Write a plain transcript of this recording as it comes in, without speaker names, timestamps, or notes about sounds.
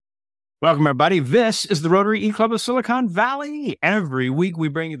Welcome, everybody. This is the Rotary E-Club of Silicon Valley. Every week, we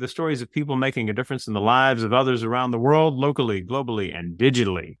bring you the stories of people making a difference in the lives of others around the world, locally, globally, and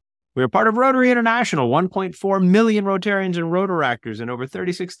digitally. We are part of Rotary International, 1.4 million Rotarians and Rotaractors in over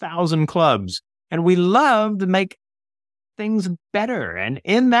 36,000 clubs. And we love to make things better. And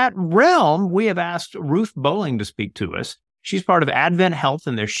in that realm, we have asked Ruth Bowling to speak to us. She's part of AdventHealth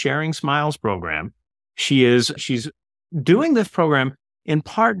and their Sharing Smiles program. She's doing this program in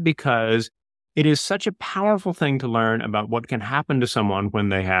part because it is such a powerful thing to learn about what can happen to someone when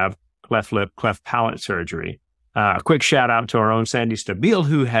they have cleft lip, cleft palate surgery. A quick shout out to our own Sandy Stabile,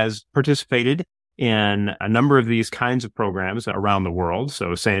 who has participated in a number of these kinds of programs around the world.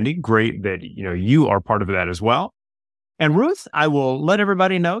 So Sandy, great that you are part of that as well. And Ruth, I will let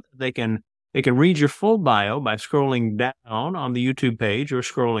everybody know that they can read your full bio by scrolling down on the YouTube page or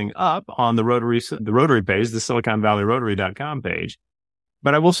scrolling up on the Rotary page, the SiliconValleyRotary.com page.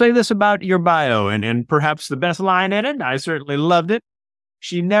 But I will say this about your bio, and perhaps the best line in it, I certainly loved it.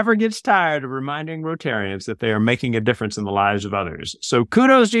 She never gets tired of reminding Rotarians that they are making a difference in the lives of others. So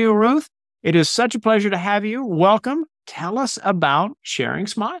kudos to you, Ruth. It is such a pleasure to have you. Welcome. Tell us about Sharing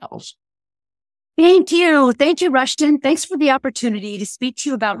Smiles. Thank you. Thank you, Rushton. Thanks for the opportunity to speak to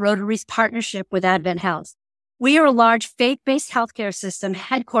you about Rotary's partnership with AdventHealth. We are a large faith-based healthcare system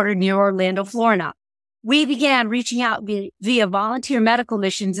headquartered near Orlando, Florida. We began reaching out via volunteer medical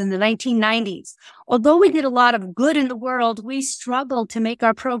missions in the 1990s. Although we did a lot of good in the world, we struggled to make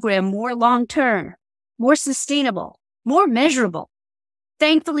our program more long-term, more sustainable, more measurable.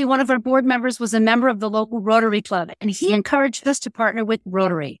 Thankfully, one of our board members was a member of the local Rotary Club, and he encouraged us to partner with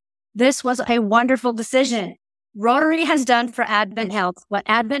Rotary. This was a wonderful decision. Rotary has done for AdventHealth what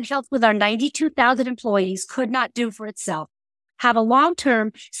AdventHealth with our 92,000 employees could not do for itself. Have a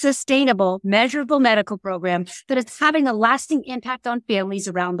long-term, sustainable, measurable medical program that is having a lasting impact on families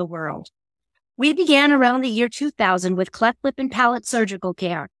around the world. We began around the year 2000 with cleft lip and palate surgical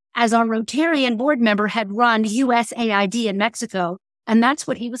care, as our Rotarian board member had run USAID in Mexico, and that's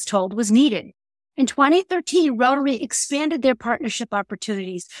what he was told was needed. In 2013, Rotary expanded their partnership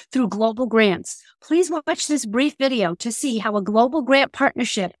opportunities through global grants. Please watch this brief video to see how a global grant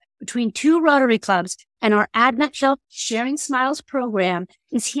partnership between two Rotary clubs and our AdventHealth Sharing Smiles program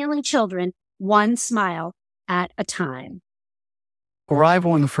is healing children one smile at a time.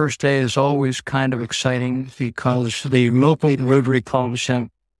 Arrival on the first day is always kind of exciting because the local Rotary clubs have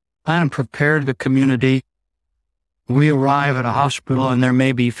kind of prepared the community. We arrive at a hospital and there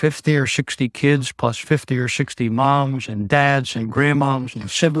may be 50 or 60 kids plus 50 or 60 moms and dads and grandmoms and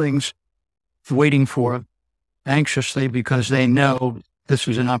siblings waiting for it anxiously because they know this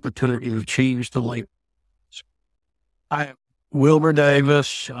is an opportunity to change the life. I am Wilbur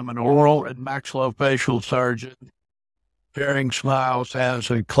Davis. I'm an oral and maxillofacial surgeon. Sharing Smiles has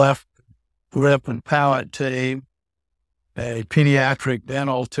a cleft lip and palate team, a pediatric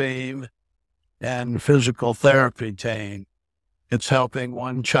dental team, and physical therapy team. It's helping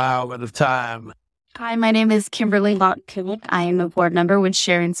one child at a time. Hi, my name is Kimberly Lockwood. I am a board member with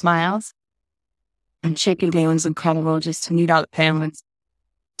Sharing Smiles. And Chicken Day was incredible just to meet all the families,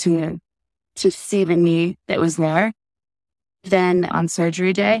 to see the need that was there. Then on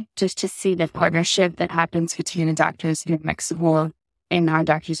surgery day, just to see the partnership that happens between the doctors here in Mexico and our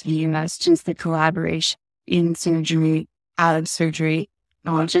doctors in the U.S., just the collaboration in surgery, out of surgery,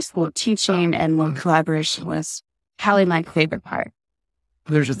 just the teaching and the collaboration was probably my favorite part.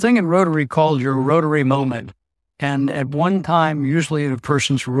 There's a thing in Rotary called your Rotary moment. And at one time, usually in a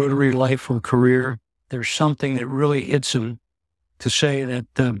person's Rotary life or career, there's something that really hits them to say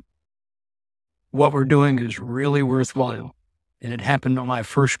that what we're doing is really worthwhile. And it happened on my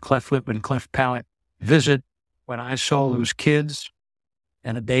first cleft lip and cleft palate visit when I saw those kids.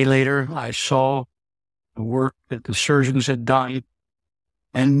 And a day later, I saw the work that the surgeons had done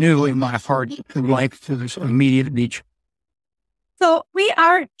and knew in my heart that life was immediate reach. So we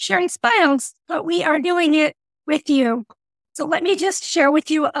are Sharing Smiles, but we are doing it with you. So let me just share with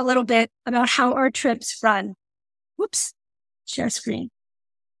you a little bit about how our trips run. Whoops, share screen.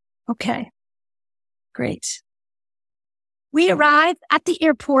 Okay, great. We arrive at the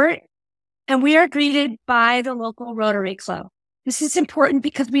airport and we are greeted by the local Rotary Club. This is important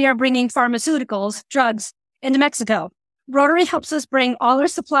because we are bringing pharmaceuticals, drugs into Mexico. Rotary helps us bring all our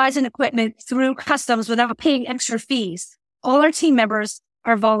supplies and equipment through customs without paying extra fees. All our team members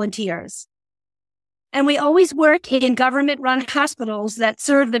are volunteers. And we always work in government-run hospitals that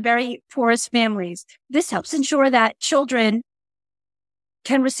serve the very poorest families. This helps ensure that children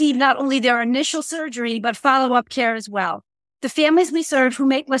can receive not only their initial surgery, but follow-up care as well. The families we serve who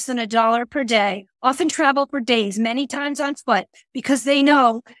make less than $1 per day often travel for days, many times on foot, because they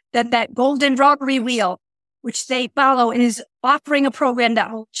know that golden Rotary wheel, which they follow, is offering a program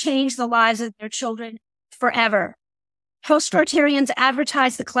that will change the lives of their children forever. Host Rotarians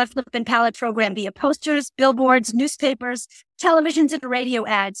advertise the cleft lip and palate program via posters, billboards, newspapers, televisions, and radio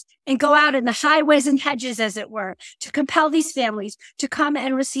ads, and go out in the highways and hedges, as it were, to compel these families to come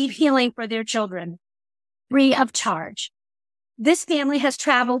and receive healing for their children, free of charge. This family has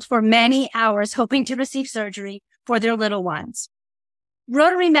traveled for many hours hoping to receive surgery for their little ones.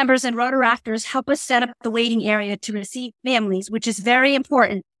 Rotary members and Rotaractors help us set up the waiting area to receive families, which is very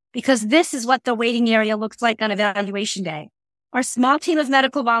important because this is what the waiting area looks like on evaluation day. Our small team of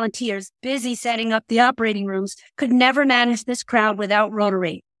medical volunteers, busy setting up the operating rooms, could never manage this crowd without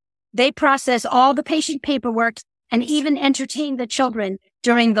Rotary. They process all the patient paperwork and even entertain the children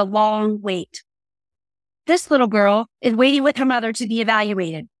during the long wait. This little girl is waiting with her mother to be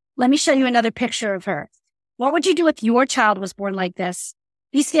evaluated. Let me show you another picture of her. What would you do if your child was born like this?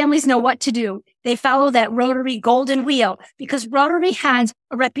 These families know what to do. They follow that Rotary golden wheel because Rotary has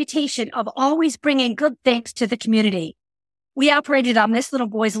a reputation of always bringing good things to the community. We operated on this little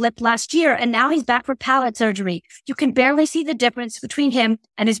boy's lip last year, and now he's back for palate surgery. You can barely see the difference between him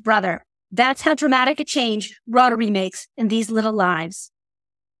and his brother. That's how dramatic a change Rotary makes in these little lives.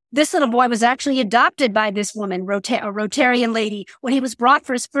 This little boy was actually adopted by this woman, a Rotarian lady, when he was brought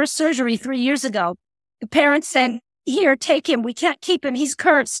for his first surgery 3 years ago. The parents said, "Here, take him. We can't keep him. He's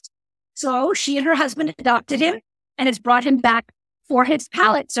cursed." So she and her husband adopted him and has brought him back for his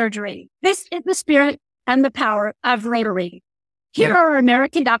palate surgery. This is the spirit and the power of Rotary. Here are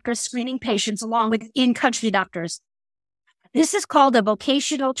American doctors screening patients along with in-country doctors. This is called a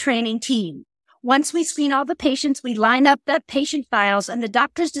vocational training team. Once we screen all the patients, we line up the patient files and the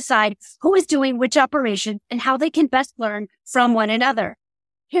doctors decide who is doing which operation and how they can best learn from one another.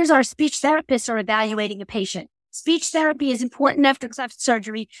 Here's our speech therapists are evaluating a patient. Speech therapy is important after cleft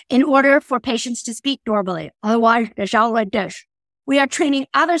surgery in order for patients to speak normally. Otherwise, it's all like this. We are training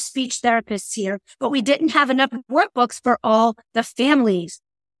other speech therapists here, but we didn't have enough workbooks for all the families.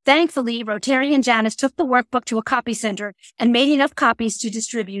 Thankfully, Rotarian Janice took the workbook to a copy center and made enough copies to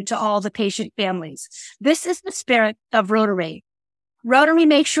distribute to all the patient families. This is the spirit of Rotary. Rotary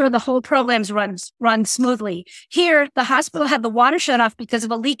makes sure the whole program runs smoothly. Here, the hospital had the water shut off because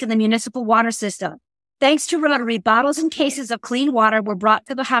of a leak in the municipal water system. Thanks to Rotary, bottles and cases of clean water were brought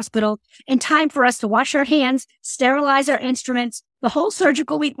to the hospital in time for us to wash our hands, sterilize our instruments. The whole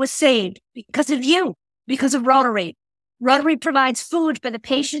surgical week was saved because of you, because of Rotary. Rotary provides food for the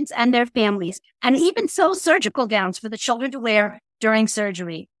patients and their families, and even sews surgical gowns for the children to wear during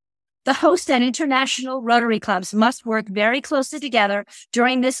surgery. The host and international Rotary clubs must work very closely together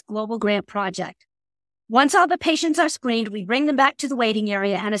during this global grant project. Once all the patients are screened, we bring them back to the waiting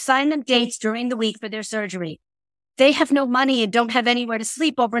area and assign them dates during the week for their surgery. They have no money and don't have anywhere to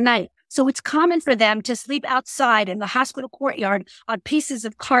sleep overnight, so it's common for them to sleep outside in the hospital courtyard on pieces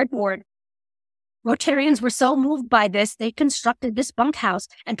of cardboard. Rotarians were so moved by this, they constructed this bunkhouse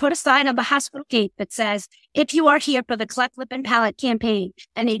and put a sign on the hospital gate that says, "If you are here for the Cleft Lip and Palate campaign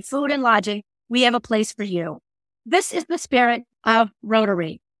and need food and lodging, we have a place for you." This is the spirit of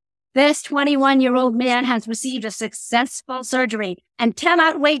Rotary. This 21-year-old man has received a successful surgery and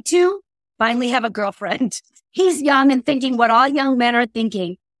cannot wait to finally have a girlfriend. He's young and thinking what all young men are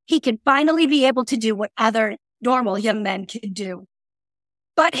thinking. He can finally be able to do what other normal young men can do.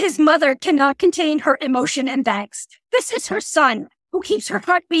 But his mother cannot contain her emotion and thanks. This is her son, who keeps her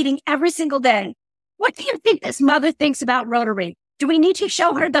heart beating every single day. What do you think this mother thinks about Rotary? Do we need to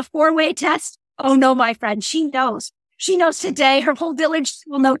show her the 4-way test? Oh no, my friend, she knows. She knows today, her whole village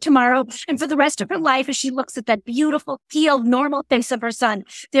will know tomorrow, and for the rest of her life as she looks at that beautiful, healed, normal face of her son,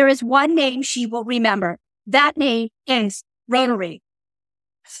 there is one name she will remember. That name is Rotary.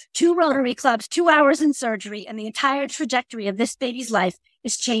 2 Rotary clubs, 2 hours in surgery, and the entire trajectory of this baby's life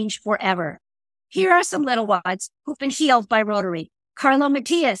is changed forever. Here are some little ones who've been healed by Rotary. Carlo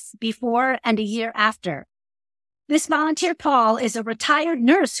Matias, before and a year after. This volunteer, Paul, is a retired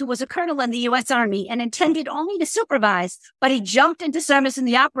nurse who was a colonel in the U.S. Army and intended only to supervise, but he jumped into service in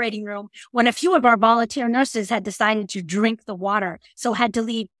the operating room when a few of our volunteer nurses had decided to drink the water, so had to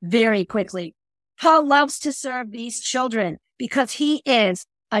leave very quickly. Paul loves to serve these children because he is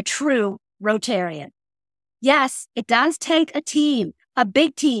a true Rotarian. Yes, it does take a team, a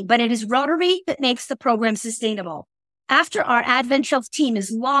big team, but it is Rotary that makes the program sustainable. After our AdventHealth team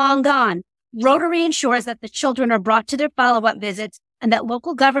is long gone, Rotary ensures that the children are brought to their follow-up visits and that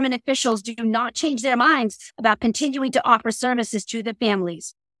local government officials do not change their minds about continuing to offer services to the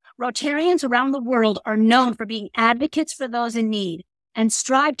families. Rotarians around the world are known for being advocates for those in need and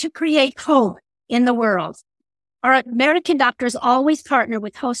strive to create hope in the world. Our American doctors always partner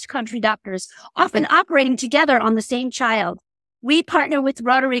with host country doctors, often operating together on the same child. We partner with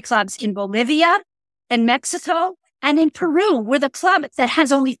Rotary clubs in Bolivia, in Mexico, and in Peru, where the club that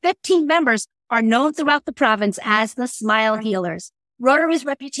has only 15 members are known throughout the province as the Smile Healers. Rotary's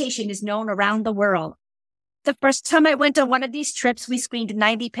reputation is known around the world. The first time I went on one of these trips, we screened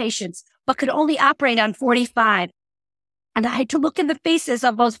 90 patients, but could only operate on 45. And I had to look in the faces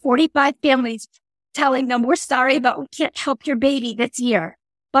of those 45 families, telling them, we're sorry, but we can't help your baby this year.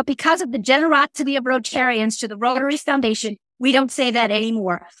 But because of the generosity of Rotarians to the Rotary Foundation, we don't say that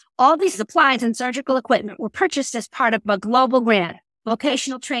anymore. All these supplies and surgical equipment were purchased as part of a global grant,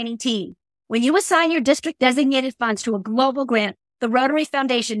 vocational training team. When you assign your district designated funds to a global grant, the Rotary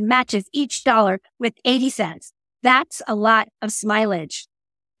Foundation matches each dollar with 80 cents. That's a lot of smileage.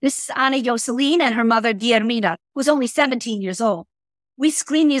 This is Ana Jocelyn and her mother, Guillermina, who's only 17 years old. We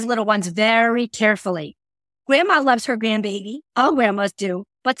screen these little ones very carefully. Grandma loves her grandbaby. All grandmas do.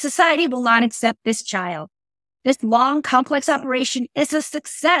 But society will not accept this child. This long, complex operation is a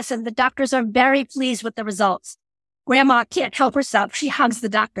success, and the doctors are very pleased with the results. Grandma can't help herself. She hugs the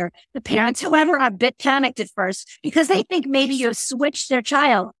doctor. The parents, however, are a bit panicked at first because they think maybe you've switched their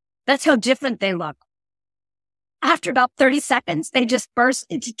child. That's how different they look. After about 30 seconds, they just burst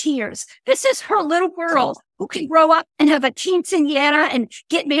into tears. This is her little girl who can grow up and have a quinceañera and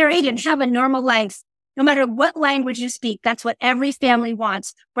get married and have a normal life. No matter what language you speak, that's what every family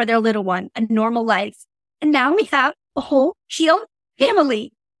wants for their little one, a normal life. And now we have a whole healed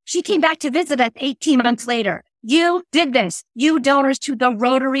family. She came back to visit us 18 months later. You did this. You donors to the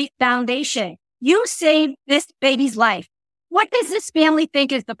Rotary Foundation. You saved this baby's life. What does this family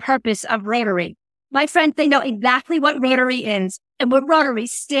think is the purpose of Rotary? My friends, they know exactly what Rotary is and what Rotary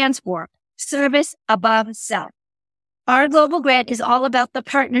stands for. Service above self. Our global grant is all about the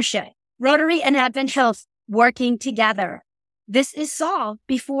partnership. Rotary and AdventHealth working together. This is Saul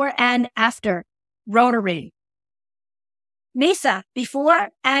before and after Rotary. Mesa before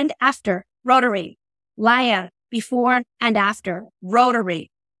and after Rotary. Laya before and after Rotary.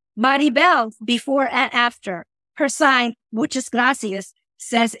 Maribel before and after. Her sign, muchas gracias,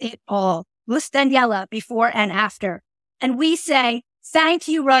 says it all. Luz Daniela before and after. And we say, thank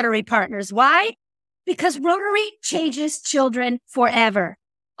you, Rotary partners. Why? Because Rotary changes children forever.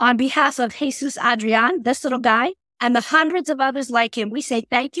 On behalf of Jesus Adrian, this little guy, and the hundreds of others like him, we say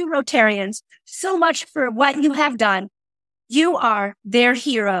thank you, Rotarians, so much for what you have done. You are their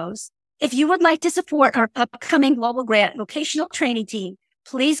heroes. If you would like to support our upcoming global grant vocational training team,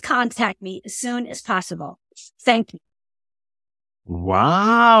 please contact me as soon as possible. Thank you.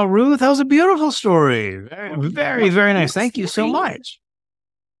 Wow, Ruth, that was a beautiful story. Very, very, very nice. Thank you so much.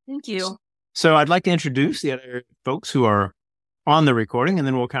 Thank you. So I'd like to introduce the other folks who are on the recording, and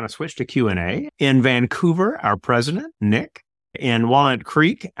then we'll kind of switch to Q&A. In Vancouver, our president, Nick. In Walnut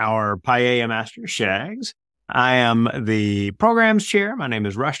Creek, our Paella Master, Shags. I am the programs chair. My name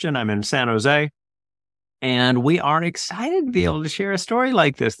is Rushton. I'm in San Jose. And we are excited to be able to share a story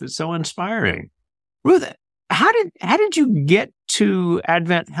like this that's so inspiring. Ruth, how did you get to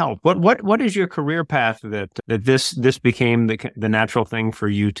AdventHealth? What is your career path that this became the natural thing for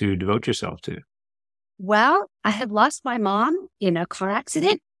you to devote yourself to? Well, I had lost my mom in a car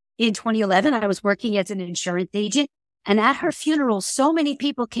accident in 2011. I was working as an insurance agent, and at her funeral, so many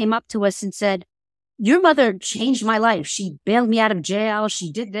people came up to us and said, your mother changed my life. She bailed me out of jail.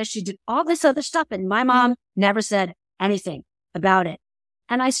 She did this. She did all this other stuff. And my mom never said anything about it.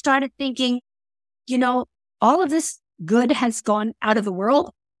 And I started thinking, all of this good has gone out of the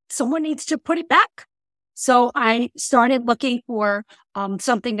world. Someone needs to put it back. So I started looking for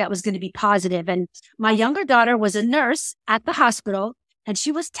something that was going to be positive. And my younger daughter was a nurse at the hospital, and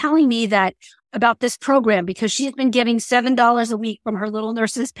she was telling me that about this program because she had been getting $7 a week from her little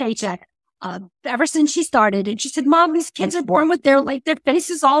nurse's paycheck ever since she started. And she said, Mom, these kids are born with their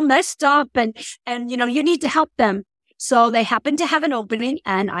faces all messed up, and you need to help them. So they happened to have an opening,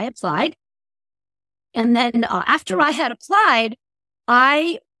 and I applied. And then after I had applied,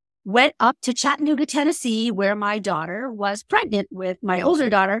 I went up to Chattanooga, Tennessee, where my daughter was pregnant with my older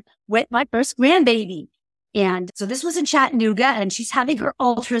daughter with my first grandbaby. And so this was in Chattanooga, and she's having her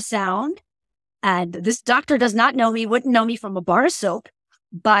ultrasound. And this doctor does not know me, wouldn't know me from a bar of soap.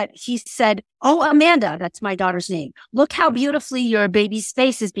 But he said, oh, Amanda, that's my daughter's name. Look how beautifully your baby's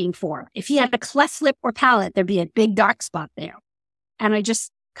face is being formed. If he had a cleft lip or palate, there'd be a big dark spot there. And I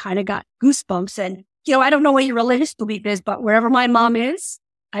just kind of got goosebumps. And, I don't know what your religious belief is, but wherever my mom is,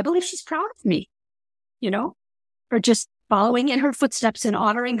 I believe she's proud of me, for just following in her footsteps and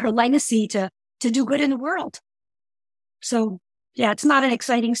honoring her legacy to do good in the world. So, yeah, it's not an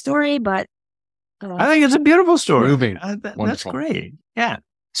exciting story, but I think it's a beautiful story. Moving. That's great. Yeah.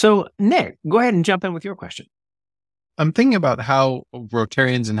 So, Nick, go ahead and jump in with your question. I'm thinking about how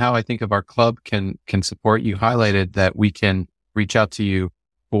Rotarians and how I think of our club can support. You highlighted that we can reach out to you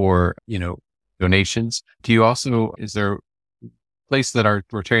for, donations. Do you also, is there a place that our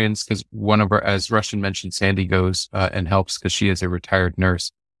Rotarians, because one of our, as Rushton mentioned, Sandy goes and helps because she is a retired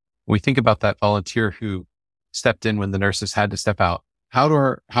nurse. When we think about that volunteer who stepped in when the nurses had to step out, how do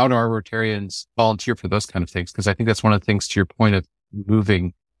our Rotarians volunteer for those kind of things? Because I think that's one of the things, to your point of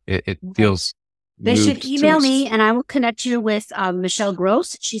moving, it feels. They should email me and I will connect you with Michelle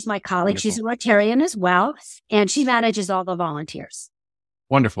Gross. She's my colleague. Wonderful. She's a Rotarian as well, and she manages all the volunteers.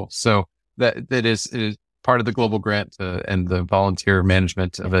 Wonderful. So that is part of the global grant and the volunteer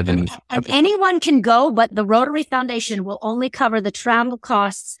management of it. And anyone can go, but the Rotary Foundation will only cover the travel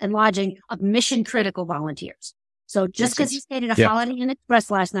costs and lodging of mission critical volunteers. So just because you stayed at a Holiday Inn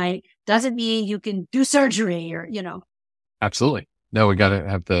Express last night doesn't mean you can do surgery or, Absolutely. No, we got to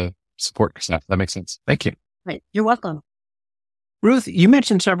have the support staff. That makes sense. Thank you. Right. You're welcome. Ruth, you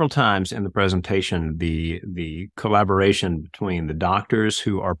mentioned several times in the presentation the collaboration between the doctors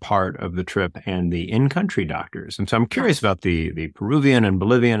who are part of the trip and the in-country doctors. And so I'm curious about the Peruvian and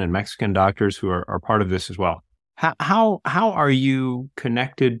Bolivian and Mexican doctors who are part of this as well. How are you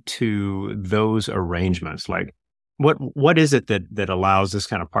connected to those arrangements? Like, what is it that allows this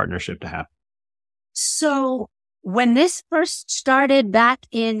kind of partnership to happen? So when this first started back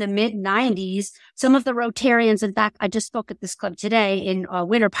in the mid-90s, some of the Rotarians, in fact, I just spoke at this club today in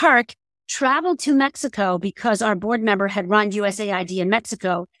Winter Park, traveled to Mexico because our board member had run USAID in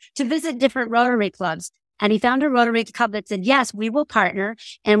Mexico to visit different Rotary clubs. And he found a Rotary club that said, yes, we will partner.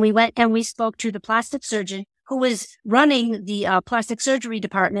 And we went and we spoke to the plastic surgeon who was running the plastic surgery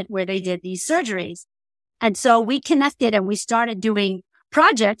department where they did these surgeries. And so we connected and we started doing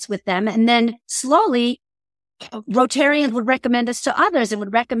projects with them. And then slowly, Rotarians would recommend us to others and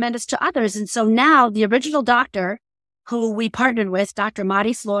would recommend us to others. And so now the original doctor who we partnered with, Dr.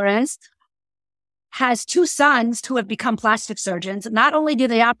 Mari Flores, has two sons who have become plastic surgeons. Not only do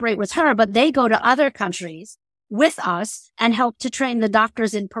they operate with her, but they go to other countries with us and help to train the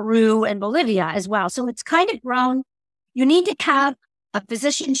doctors in Peru and Bolivia as well. So it's kind of grown. You need to have a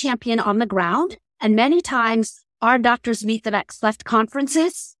physician champion on the ground. And many times our doctors meet them at cleft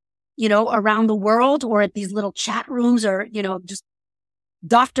conferences, around the world, or at these little chat rooms or, just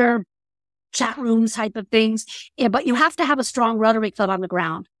doctor chat rooms type of things. Yeah, but you have to have a strong Rotary Club on the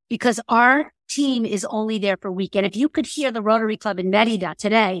ground because our team is only there for a week. And if you could hear the Rotary Club in Merida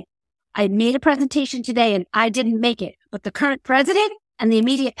today, I made a presentation today and I didn't make it, but the current president and the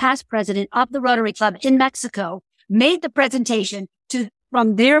immediate past president of the Rotary Club in Mexico made the presentation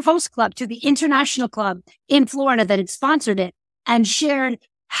from their host club to the international club in Florida that had sponsored it and shared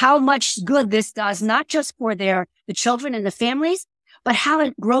how much good this does, not just for the children and the families, but how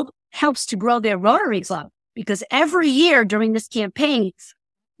it helps to grow their Rotary Club. Because every year during this campaign,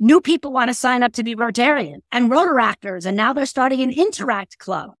 new people want to sign up to be Rotarian and Rotaractors, and now they're starting an Interact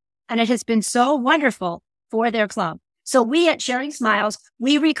Club. And it has been so wonderful for their club. So we at Sharing Smiles,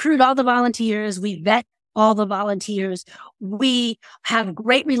 we recruit all the volunteers, we vet all the volunteers. We have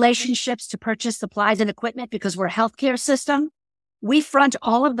great relationships to purchase supplies and equipment because we're a healthcare system. We front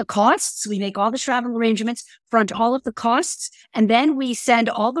all of the costs. We make all the travel arrangements, front all of the costs, and then we send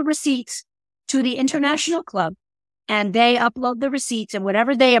all the receipts to the international club and they upload the receipts, and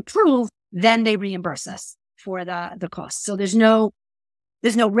whatever they approve, then they reimburse us for the costs. So there's no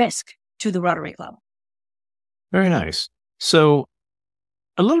risk to the Rotary Club. Very nice. So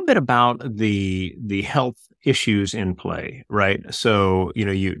a little bit about the health issues in play, right? So,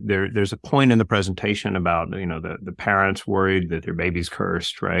 there's a point in the presentation about, the parents worried that their baby's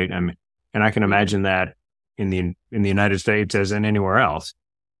cursed, right? And I can imagine that in the United States as in anywhere else.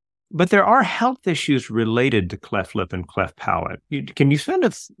 But there are health issues related to cleft lip and cleft palate. Can you spend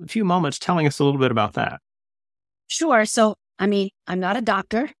a few moments telling us a little bit about that? Sure. So, I'm not a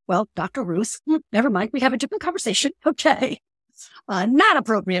doctor. Well, Dr. Ruth, never mind. We have a different conversation. Okay. Not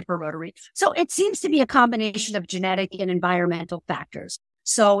appropriate for Rotary. So it seems to be a combination of genetic and environmental factors.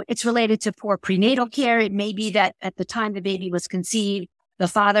 So it's related to poor prenatal care. It may be that at the time the baby was conceived, the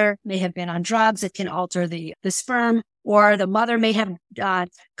father may have been on drugs that can alter the sperm, or the mother may have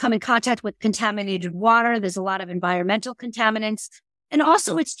come in contact with contaminated water. There's a lot of environmental contaminants. And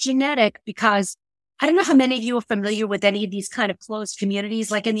also it's genetic because I don't know how many of you are familiar with any of these kind of closed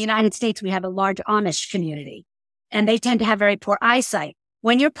communities. Like in the United States, we have a large Amish community. And they tend to have very poor eyesight.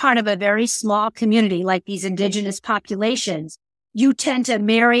 When you're part of a very small community like these indigenous populations, you tend to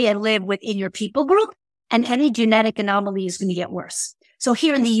marry and live within your people group, and any genetic anomaly is going to get worse. So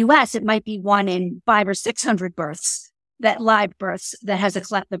here in the US, it might be 1 in 500 or 600 births, that live births that has a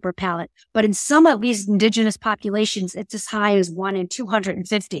cleft lip or palate. But in some of these indigenous populations, it's as high as 1 in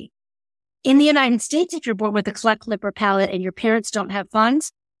 250. In the United States, if you're born with a cleft lip or palate and your parents don't have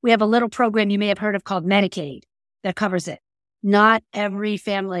funds, we have a little program you may have heard of called Medicaid that covers it. Not every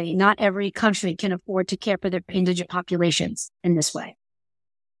family, not every country can afford to care for their indigent populations in this way.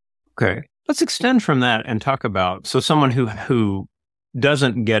 Okay. Let's extend from that and talk about, so someone who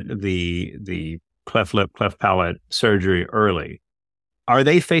doesn't get the cleft lip, cleft palate surgery early, are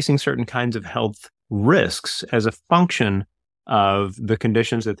they facing certain kinds of health risks as a function of the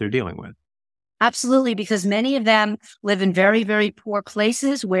conditions that they're dealing with? Absolutely, because many of them live in very, very poor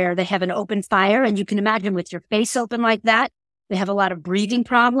places where they have an open fire. And you can imagine with your face open like that, they have a lot of breathing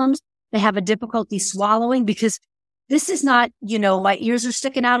problems. They have a difficulty swallowing because this is not, my ears are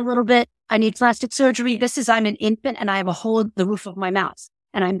sticking out a little bit. I need plastic surgery. This is, I'm an infant and I have a hole in the roof of my mouth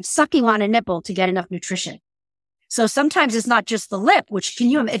and I'm sucking on a nipple to get enough nutrition. So sometimes it's not just the lip, which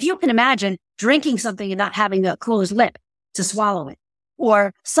if you can imagine drinking something and not having a closed lip to swallow it,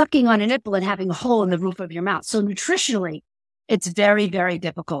 or sucking on a nipple and having a hole in the roof of your mouth. So nutritionally, it's very, very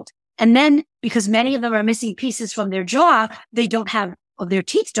difficult. And then because many of them are missing pieces from their jaw, their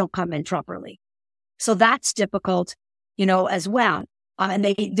teeth don't come in properly. So that's difficult, as well. And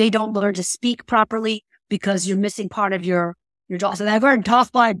they don't learn to speak properly because you're missing part of your jaw. So they're going to talk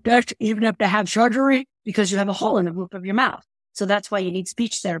like this even if they have surgery because you have a hole in the roof of your mouth. So that's why you need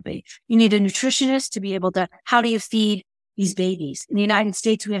speech therapy. You need a nutritionist to be able to, how do you feed these babies? In the United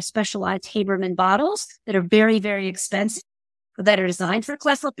States, we have specialized Haberman bottles that are very, very expensive, that are designed for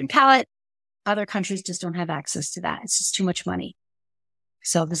cleft lip and palate. Other countries just don't have access to that. It's just too much money.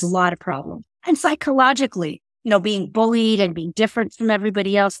 So there's a lot of problems. And psychologically, being bullied and being different from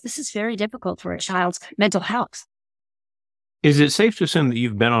everybody else, this is very difficult for a child's mental health. Is it safe to assume that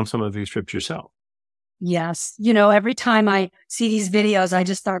you've been on some of these trips yourself? Yes. Every time I see these videos, I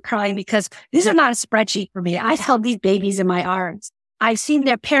just start crying because these are not a spreadsheet for me. I've held these babies in my arms. I've seen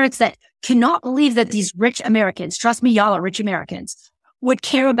their parents that cannot believe that these rich Americans, trust me, y'all are rich Americans, would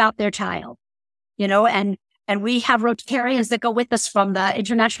care about their child, and we have Rotarians that go with us from the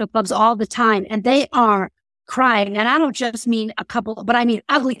international clubs all the time, and they are crying. And I don't just mean a couple, but I mean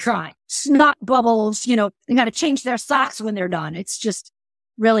ugly crying, snot bubbles, they got to change their socks when they're done. It's just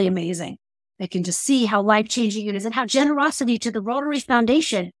really amazing. They can just see how life-changing it is and how generosity to the Rotary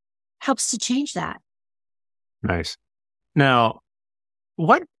Foundation helps to change that. Nice. Now,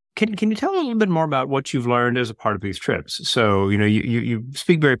 can you tell a little bit more about what you've learned as a part of these trips? So, you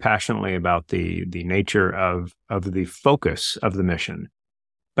speak very passionately about the nature of the focus of the mission,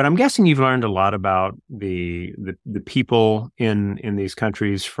 but I'm guessing you've learned a lot about the people in these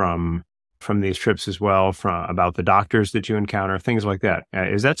countries from these trips as well, about the doctors that you encounter, things like that.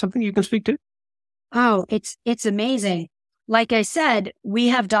 Is that something you can speak to? Oh, it's amazing. Like I said, we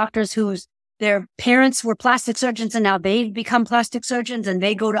have doctors their parents were plastic surgeons and now they've become plastic surgeons and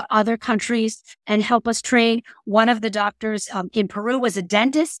they go to other countries and help us train. One of the doctors in Peru was a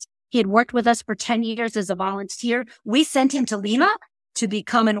dentist. He had worked with us for 10 years as a volunteer. We sent him to Lima to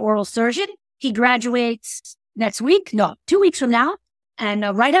become an oral surgeon. He graduates next week, 2 weeks from now. And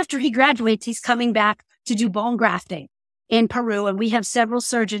right after he graduates, he's coming back to do bone grafting in Peru. And we have several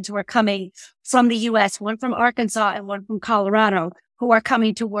surgeons who are coming from the U.S., one from Arkansas and one from Colorado, who are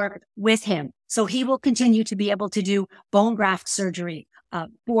coming to work with him. So he will continue to be able to do bone graft surgery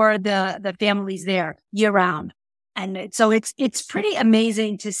for the families there year round. And so it's pretty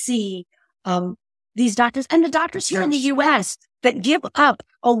amazing to see these doctors and the doctors here in the U.S. that give up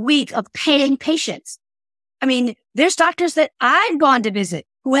a week of paying patients. I mean, there's doctors that I've gone to visit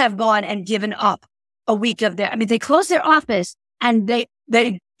who have gone and given up a week they close their office and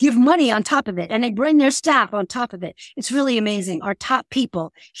they give money on top of it and they bring their staff on top of it. It's really amazing. Our top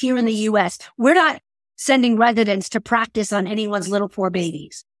people here in the U.S., we're not sending residents to practice on anyone's little poor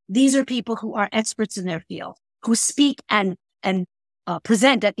babies. These are people who are experts in their field, who speak and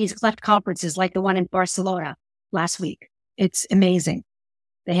present at these cleft conferences like the one in Barcelona last week. It's amazing.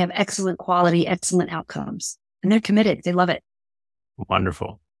 They have excellent quality, excellent outcomes, and they're committed. They love it.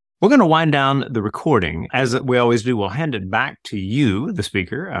 Wonderful. We're going to wind down the recording. As we always do, we'll hand it back to you, the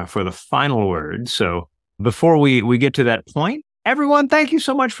speaker, for the final word. So before we get to that point, everyone, thank you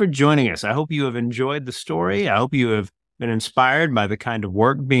so much for joining us. I hope you have enjoyed the story. I hope you have been inspired by the kind of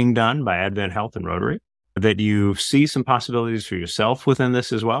work being done by AdventHealth and Rotary, that you see some possibilities for yourself within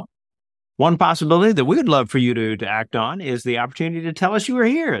this as well. One possibility that we would love for you to act on is the opportunity to tell us you were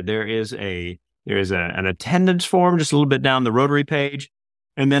here. There is an attendance form just a little bit down the Rotary page.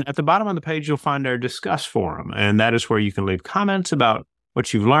 And then at the bottom of the page, you'll find our discuss forum. And that is where you can leave comments about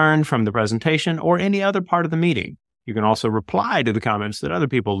what you've learned from the presentation or any other part of the meeting. You can also reply to the comments that other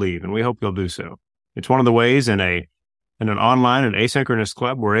people leave, and we hope you'll do so. It's one of the ways in an online and asynchronous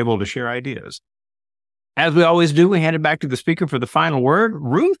club we're able to share ideas. As we always do, we hand it back to the speaker for the final word.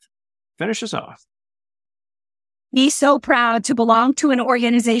 Ruth, finish us off. Be so proud to belong to an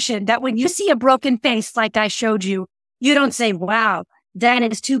organization that when you see a broken face like I showed you, you don't say, wow, that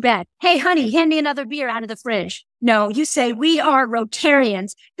is too bad. Hey, honey, hand me another beer out of the fridge. No, you say, we are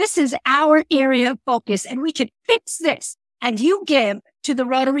Rotarians. This is our area of focus, and we can fix this. And you give to the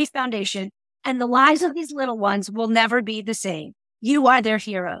Rotary Foundation, and the lives of these little ones will never be the same. You are their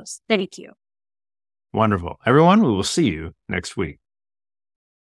heroes. Thank you. Wonderful. Everyone, we will see you next week.